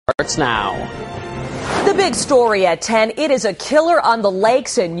Starts now. The big story at 10, it is a killer on the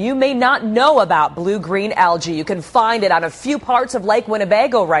lakes, and you may not know about blue-green algae. You can find it on a few parts of Lake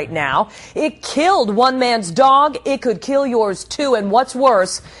Winnebago right now. It killed one man's dog. It could kill yours too, and what's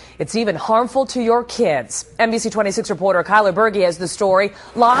worse, it's even harmful to your kids. NBC 26 reporter Kyler Berge has the story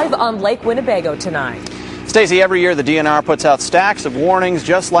live on Lake Winnebago tonight. Stacey, every year the DNR puts out stacks of warnings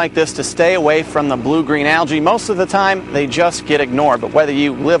just like this to stay away from the blue-green algae. Most of the time, they just get ignored. But whether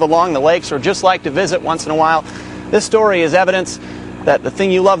you live along the lakes or just like to visit once in a while, this story is evidence that the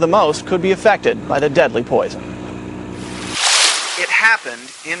thing you love the most could be affected by the deadly poison. It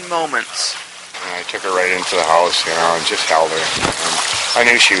happened in moments. I took her right into the house, and just held her. I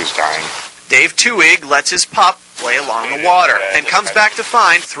knew she was dying. Dave Tuig lets his pup play along the water and comes back to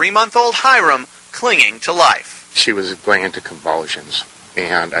find 3-month-old Hiram clinging to life. She was going into convulsions,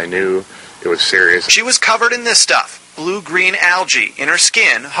 and I knew it was serious. She was covered in this stuff, blue-green algae, in her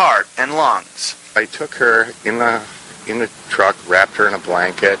skin, heart, and lungs. I took her in the truck, wrapped her in a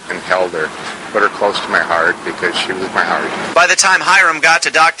blanket, and held her. Put her close to my heart because she was my heart. By the time Hiram got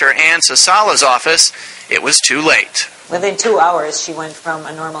to Dr. Ann Sasala's office, it was too late. Within 2 hours, she went from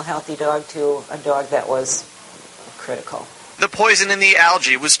a normal, healthy dog to a dog that was critical. The poison in the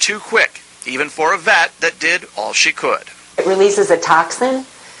algae was too quick, even for a vet that did all she could. It releases a toxin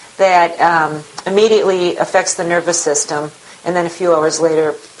that immediately affects the nervous system, and then a few hours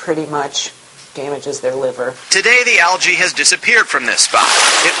later pretty much damages their liver. Today, the algae has disappeared from this spot.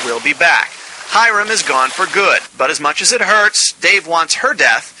 It will be back. Hiram is gone for good, but as much as it hurts, Dave wants her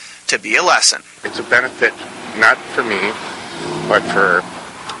death to be a lesson. It's a benefit, not for me, but for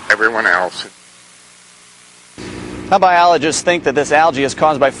everyone else. Now, biologists think that this algae is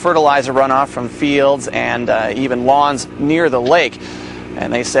caused by fertilizer runoff from fields and even lawns near the lake.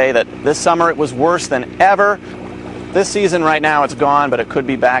 And they say that this summer it was worse than ever. This season right now it's gone, but it could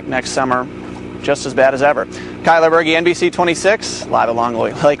be back next summer just as bad as ever. Kyler Berge, NBC 26, live along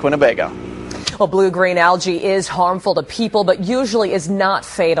Lake Winnebago. Well, blue-green algae is harmful to people, but usually is not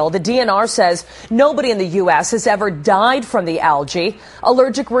fatal. The DNR says nobody in the U.S. has ever died from the algae.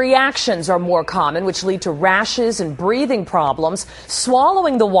 Allergic reactions are more common, which lead to rashes and breathing problems.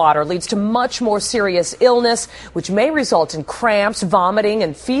 Swallowing the water leads to much more serious illness, which may result in cramps, vomiting,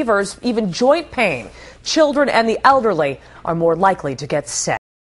 and fevers, even joint pain. Children and the elderly are more likely to get sick.